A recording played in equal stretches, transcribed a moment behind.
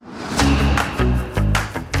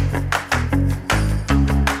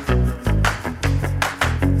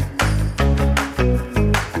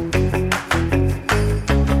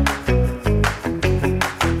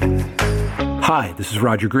this is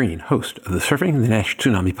Roger Green, host of the Surfing the NASH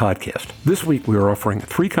Tsunami podcast. This week we are offering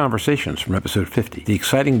 3 conversations from episode 50, The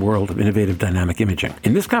Exciting World of Innovative Dynamic Imaging.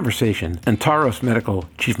 In this conversation, Antaros Medical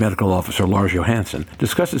Chief Medical Officer Lars Johansson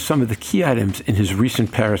discusses some of the key items in his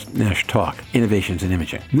recent Paris NASH talk, Innovations in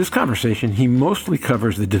Imaging. In this conversation, he mostly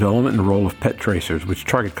covers the development and role of PET tracers, which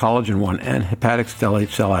target collagen-1 and hepatic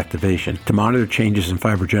stellate cell activation to monitor changes in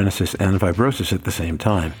fibrogenesis and fibrosis at the same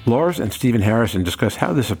time. Lars and Stephen Harrison discuss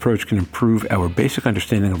how this approach can improve our basic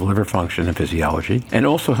understanding of liver function and physiology, and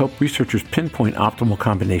also help researchers pinpoint optimal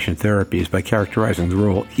combination therapies by characterizing the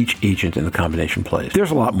role each agent in the combination plays.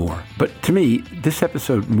 There's a lot more, but to me, this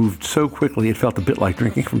episode moved so quickly it felt a bit like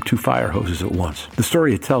drinking from 2 fire hoses at once. The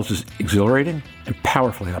story it tells is exhilarating and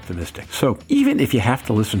powerfully optimistic. So even if you have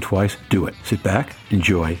to listen twice, do it. Sit back,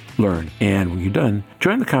 enjoy, learn, and when you're done,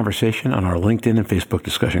 join the conversation on our LinkedIn and Facebook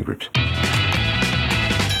discussion groups.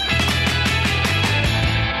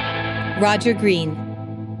 Roger Green.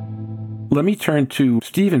 Let me turn to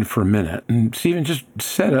Stephen for a minute. And Stephen, just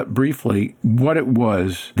set up briefly what it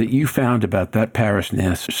was that you found about that Paris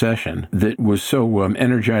NASH session that was so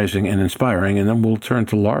energizing and inspiring. And then we'll turn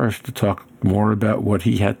to Lars to talk more about what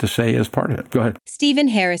he had to say as part of it. Go ahead. Stephen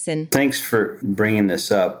Harrison. Thanks for bringing this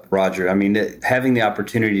up, Roger. I mean, having the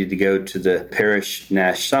opportunity to go to the Paris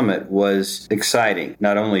NASH Summit was exciting,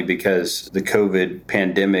 not only because the COVID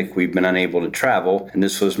pandemic, we've been unable to travel, and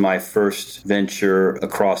this was my first venture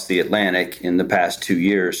across the Atlantic in the past 2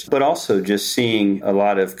 years, but also just seeing a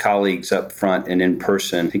lot of colleagues up front and in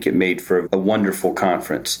person. I think it made for a wonderful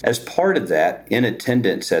conference. As part of that, in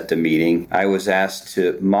attendance at the meeting, I was asked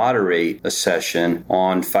to moderate a session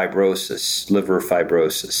on fibrosis, liver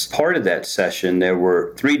fibrosis. Part of that session, there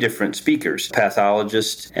were 3 different speakers,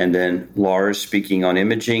 pathologists, and then Lars speaking on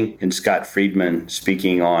imaging, and Scott Friedman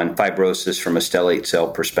speaking on fibrosis from a stellate cell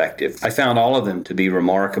perspective. I found all of them to be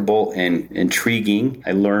remarkable and intriguing.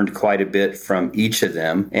 I learned quite a bit from each of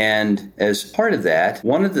them. And as part of that,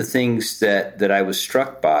 one of the things that I was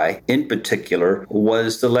struck by in particular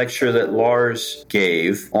was the lecture that Lars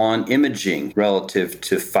gave on imaging relative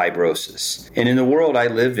to fibrosis. And in the world I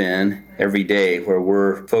live in every day, where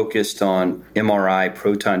we're focused on MRI,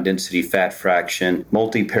 proton density fat fraction,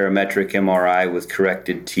 multi-parametric MRI with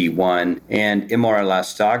corrected T1, and MR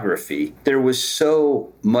elastography, there was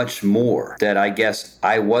so much more that I guess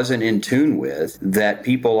I wasn't in tune with that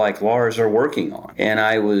people like Lars are working on. And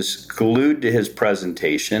I was glued to his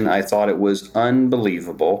presentation. I thought it was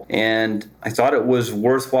unbelievable, and I thought it was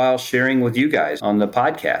worthwhile sharing with you guys on the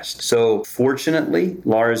podcast. So fortunately,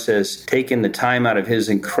 Lars has taken the time out of his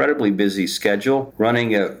incredibly busy schedule,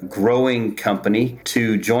 running a growing company,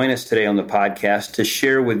 to join us today on the podcast to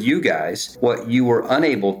share with you guys what you were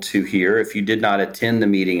unable to hear if you did not attend the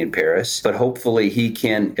meeting in Paris. But hopefully he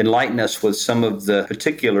can enlighten us with some of the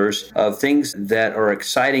particulars of things that are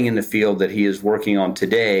exciting in the field that he is working on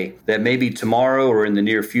today, that maybe tomorrow or in the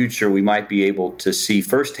near future we might be able to see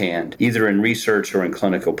firsthand, either in research or in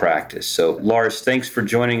clinical practice. So Lars, thanks for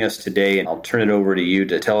joining us today, and I'll turn it over to you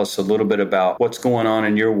to tell us a little bit about what's going on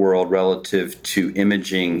in your world relative to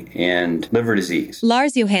imaging and liver disease.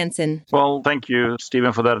 Lars Johansson. Well, thank you,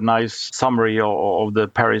 Stephen, for that nice summary of the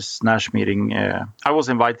Paris NASH meeting. I was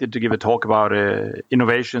invited to give a talk about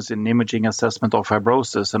innovations in imaging assessment of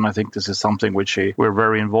fibrosis, and I think this is something which we're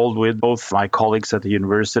very involved with, both my colleagues at the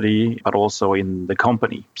university, but also in the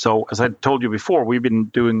company. So, as I told you before, we've been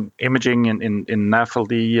doing imaging in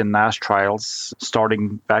NAFLD and NASH trials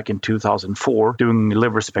starting back in 2004, doing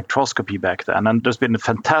liver spectroscopy back then, and there's been a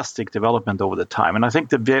fantastic development over the time. And I think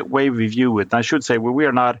the way we view it, and I should say we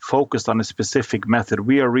are not focused on a specific method.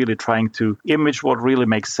 We are really trying to image what really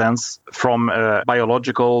makes sense from a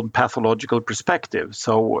biological, pathological perspective.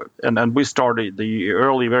 So, and we started very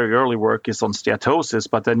early work is on steatosis,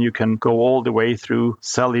 but then you can go all the way through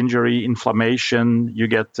cell injury, inflammation, you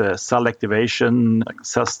get cell activation,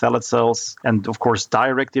 stellate cells, and of course,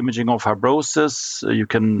 direct imaging of fibrosis. You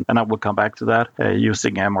can, and I will come back to that,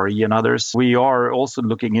 using MRE and others. We are also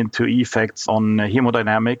looking into effects on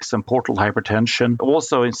hemodynamics and portal hypertension,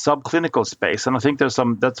 also in subclinical space. And I think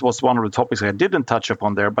that was one of the topics I didn't touch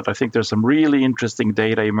upon there, but I think there's some really interesting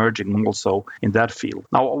data emerging also in that field.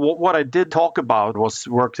 Now, what I did talk about was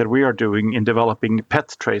work that we are doing in developing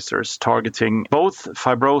PET tracers targeting both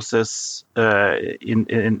fibrosis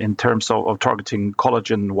in terms of targeting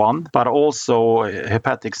collagen-1, but also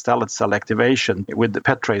hepatic stellate cell activation with the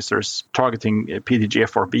PET tracers targeting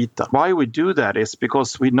PDGFR beta. Why we do that is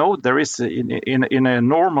because we know there is, in a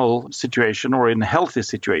normal situation or in a healthy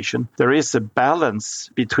situation, there is a balance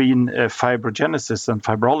between fibrogenesis and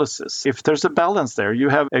fibrolysis. If there's a balance there, you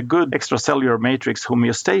have a good extracellular matrix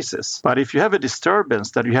homeostasis. But if you have a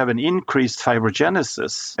disturbance, that you have an increased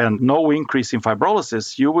fibrogenesis and no increase in fibrolysis,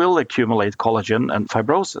 you will accumulate collagen and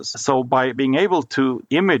fibrosis. So by being able to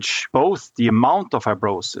image both the amount of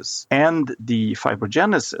fibrosis and the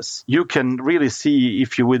fibrogenesis, you can really see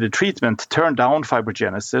if you, with the treatment, turn down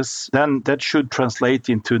fibrogenesis, then that should translate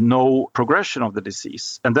into no progression of the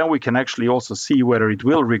disease. And then we can actually also see whether it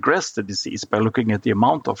will regress the disease by looking at the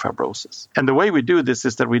amount of fibrosis. And the way we do this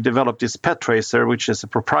is that we developed this PET tracer, which is a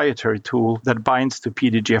proprietary tool that binds to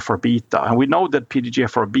PDGFR-beta. And we know that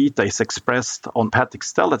PDGFR-beta is expressed on hepatic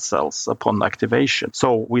stellate cells upon activation.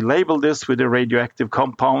 So we label this with a radioactive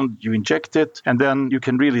compound, you inject it, and then you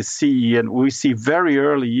can really see, and we see very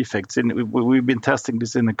early effects. We've been testing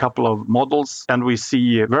this in a couple of models, and we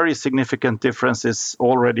see very significant differences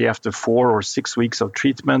already after 4 or 6 weeks of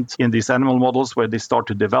treatment in these animal models where they start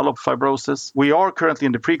to develop fibrosis. We are currently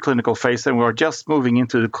in the preclinical phase, and we are just moving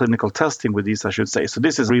into the clinical testing with these, I should say. So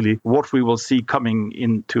this is really what we will see coming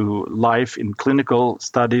into life in clinical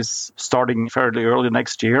studies starting fairly early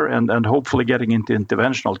next year, and hopefully getting into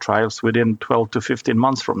interventional trials within 12 to 15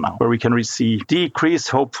 months from now, where we can see decrease,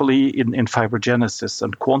 hopefully, in fibrogenesis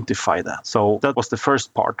and quantify that. So that was the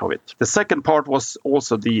first part of it. The second part was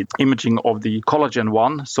also the imaging of the collagen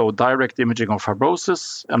 1, so direct imaging of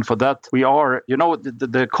fibrosis. And for that, we are,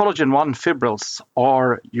 the collagen 1 fibrils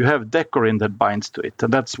you have decorin that binds to it,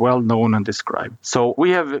 and that's well known and described. So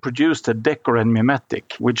we have produced a decorin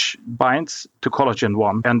mimetic, which binds to collagen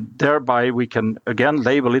 1, and thereby we can, again,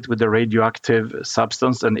 label it with the radioactive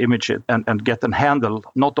substance and image it and get a handle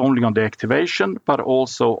not only on the activation, but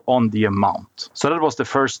also on the amount. So that was the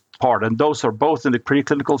first part, and those are both in the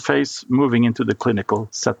preclinical phase, moving into the clinical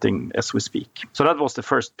setting as we speak. So that was the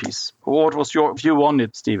first piece. What was your view on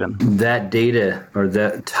it, Stephen? That data, or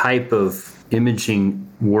that type of imaging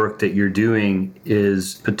work that you're doing,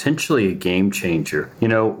 is potentially a game changer.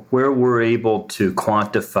 Where we're able to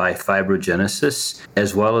quantify fibrogenesis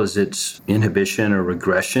as well as its inhibition or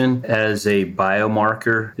regression as a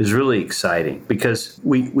biomarker is really exciting, because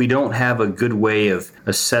we don't have a good way of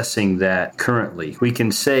assessing that currently. We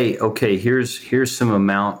can say, okay, here's some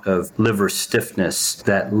amount of liver stiffness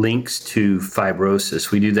that links to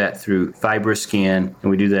fibrosis. We do that through FibroScan,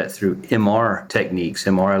 and we do that through MR techniques,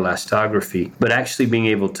 MR elastography. But actually being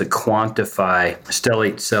able to quantify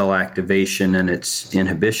stellate cell activation and its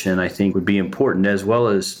inhibition, I think, would be important, as well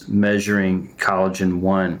as measuring collagen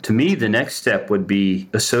 1. To me, the next step would be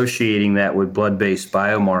associating that with blood-based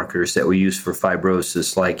biomarkers that we use for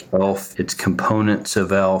fibrosis, like ELF, its components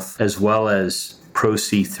of ELF, as well as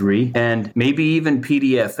PRO-C3, and maybe even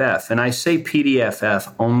PDFF. And I say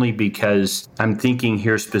PDFF only because I'm thinking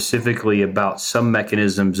here specifically about some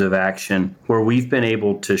mechanisms of action where we've been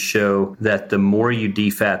able to show that the more you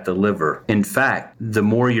defat the liver, in fact, the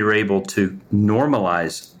more you're able to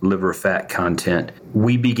normalize liver fat content,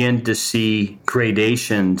 we begin to see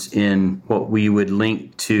gradations in what we would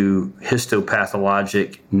link to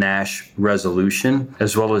histopathologic NASH resolution,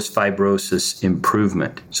 as well as fibrosis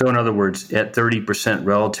improvement. So in other words, at 30%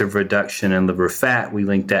 relative reduction in liver fat, we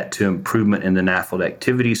link that to improvement in the NAFLD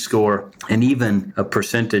activity score, and even a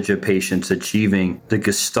percentage of patients achieving the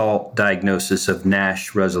Gestalt diagnosis of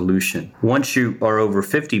NASH resolution. Once you are over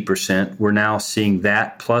 50%, we're now seeing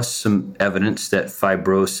that plus some evidence that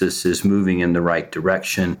fibrosis is moving in the right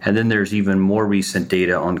direction. And then there's even more recent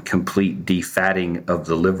data on complete defatting of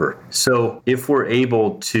the liver. So if we're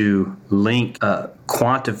able to link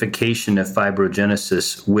quantification of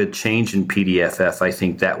fibrogenesis with change in PDFF, I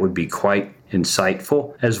think that would be quite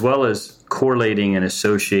insightful, as well as correlating and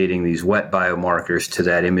associating these wet biomarkers to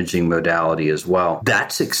that imaging modality as well.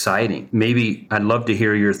 That's exciting. Maybe I'd love to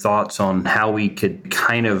hear your thoughts on how we could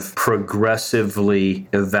kind of progressively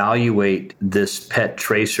evaluate this PET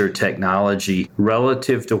tracer technology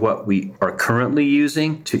relative to what we are currently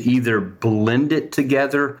using, to either blend it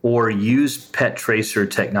together or use PET tracer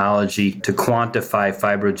technology to quantify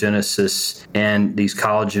fibrogenesis and these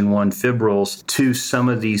collagen 1 fibrils to some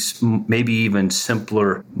of these maybe even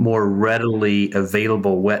simpler, more readily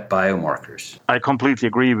available wet biomarkers. I completely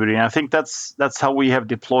agree with you. I think that's how we have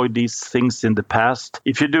deployed these things in the past.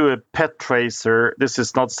 If you do a PET tracer, this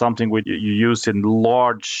is not something you use in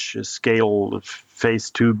large scale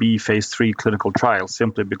phase 2b, phase 3 clinical trials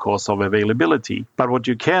simply because of availability. But what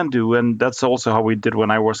you can do, and that's also how we did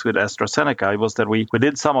when I was with AstraZeneca, was that we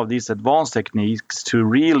did some of these advanced techniques to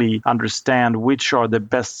really understand which are the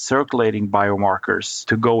best circulating biomarkers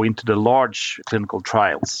to go into the large clinical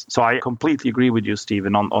trials. So I completely agree with you,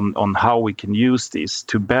 Stephen, on how we can use these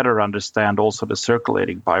to better understand also the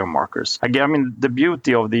circulating biomarkers. Again, I mean, the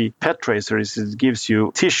beauty of the PET tracer is it gives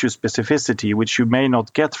you tissue specificity, which you may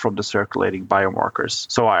not get from the circulating biomarkers.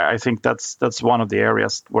 So I think that's one of the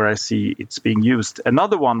areas where I see it's being used.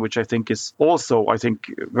 Another one, which I think is also,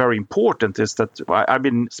 very important, is that I've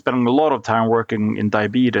been spending a lot of time working in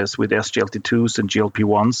diabetes with SGLT2s and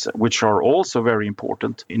GLP-1s, which are also very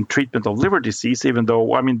important in treatment of liver disease, even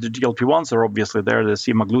though, I mean, the GLP-1s are obviously there, the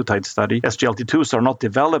semaglutide study. SGLT2s are not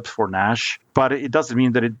developed for NASH, but it doesn't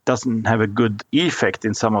mean that it doesn't have a good effect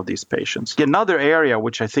in some of these patients. Another area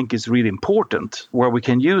which I think is really important, where we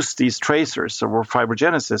can use these tracers or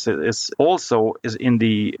fibrogenesis, is in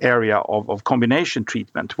the area of combination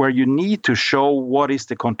treatment, where you need to show what is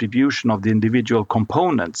the contribution of the individual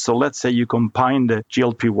components. So let's say you combine the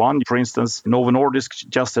GLP-1, for instance, Novo Nordisk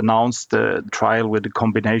just announced the trial with the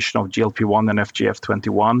combination of GLP-1 and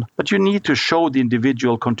FGF21, but you need to show the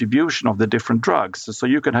individual contribution of the different drugs. So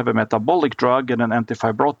you can have a metabolic drug and an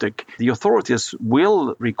antifibrotic. The authorities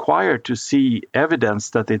will require to see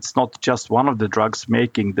evidence that it's not just one of the drugs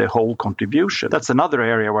making the whole contribution. That's another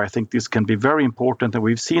area where I think this can be very important. And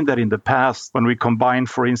we've seen that in the past when we combine,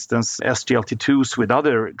 for instance, SGLT2s with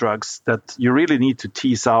other drugs, that you really need to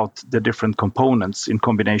tease out the different components in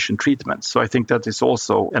combination treatments. So I think that is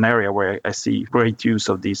also an area where I see great use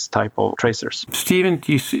of these type of tracers. Stephen,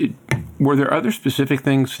 were there other specific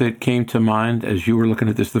things that came to mind as you were looking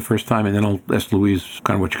at this the first time? And then I'll ask Louise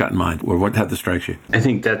kind of what you got in mind, or what had to strike you. I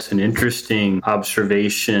think that's an interesting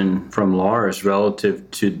observation from Lars relative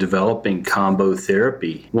to developing combo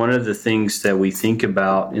therapy. One of the things that we think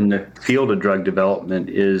about in the field of drug development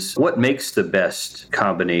is what makes the best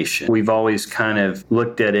combination. We've always kind of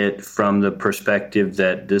looked at it from the perspective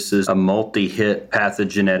that this is a multi-hit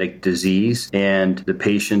pathogenetic disease, and the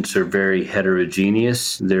patients are very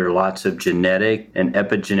heterogeneous. There are lots of genetic and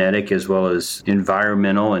epigenetic as well as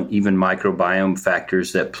environmental and even microbiome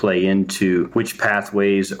factors that play into which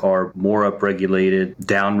pathways are more upregulated,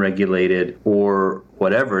 downregulated, or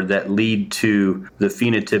whatever that lead to the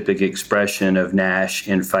phenotypic expression of NASH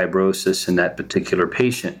and fibrosis in that particular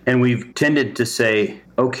patient. And we've tended to say,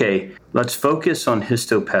 okay, let's focus on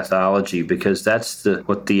histopathology because that's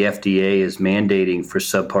what the FDA is mandating for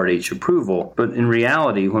Subpart H approval. But in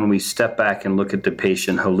reality, when we step back and look at the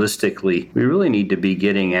patient holistically, we really need to be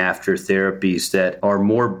getting after therapies that are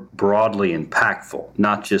more broadly impactful,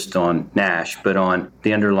 not just on NASH, but on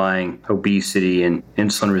the underlying obesity and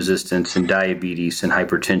insulin resistance and diabetes and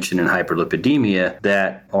hypertension and hyperlipidemia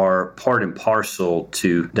that are part and parcel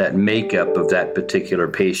to that makeup of that particular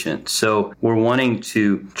patient. So we're wanting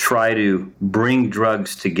to try to bring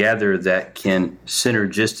drugs together that can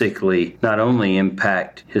synergistically not only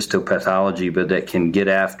impact histopathology, but that can get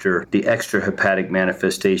after the extrahepatic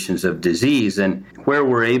manifestations of disease. And where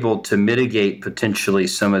we're able to mitigate potentially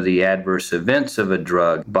some of the adverse events of a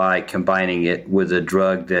drug by combining it with a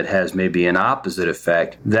drug that has maybe an opposite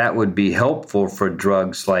effect, that would be helpful for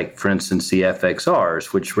drugs like, for instance, the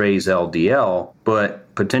FXRs, which raise LDL, but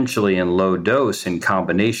potentially in low dose in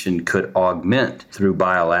combination could augment through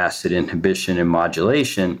bile acid inhibition and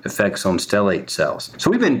modulation effects on stellate cells.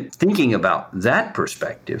 So we've been thinking about that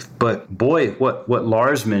perspective, but boy, what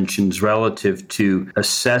Lars mentions relative to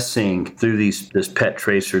assessing through this PET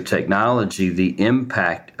tracer technology, the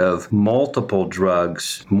impact of multiple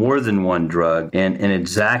drugs, more than one drug, and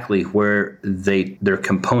exactly where their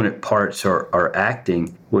component parts are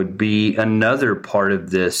acting would be another part of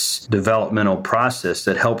this developmental process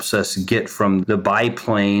that helps us get from the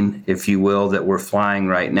biplane, if you will, that we're flying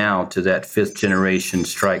right now to that 5th generation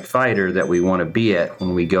strike fighter that we want to be at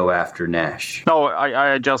when we go after NASH. No,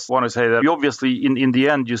 I just want to say that you obviously in the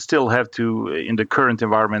end you still have to, in the current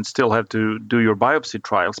environment, still have to do your biopsy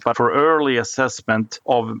trials. But for early assessment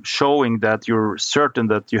of showing that you're certain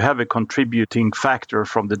that you have a contributing factor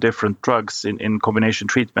from the different drugs in combination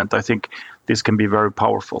treatment, I think this can be very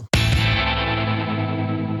powerful.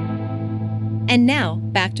 And now,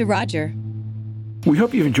 back to Roger. We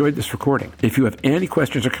hope you've enjoyed this recording. If you have any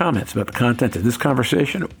questions or comments about the content of this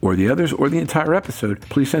conversation or the others or the entire episode,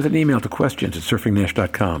 please send an email to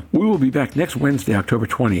questions@surfingnash.com. We will be back next Wednesday, October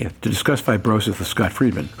 20th, to discuss fibrosis with Scott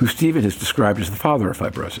Friedman, who Stephen has described as the father of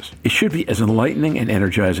fibrosis. It should be as enlightening and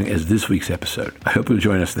energizing as this week's episode. I hope you'll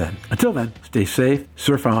join us then. Until then, stay safe,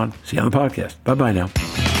 surf on, see you on the podcast. Bye-bye now.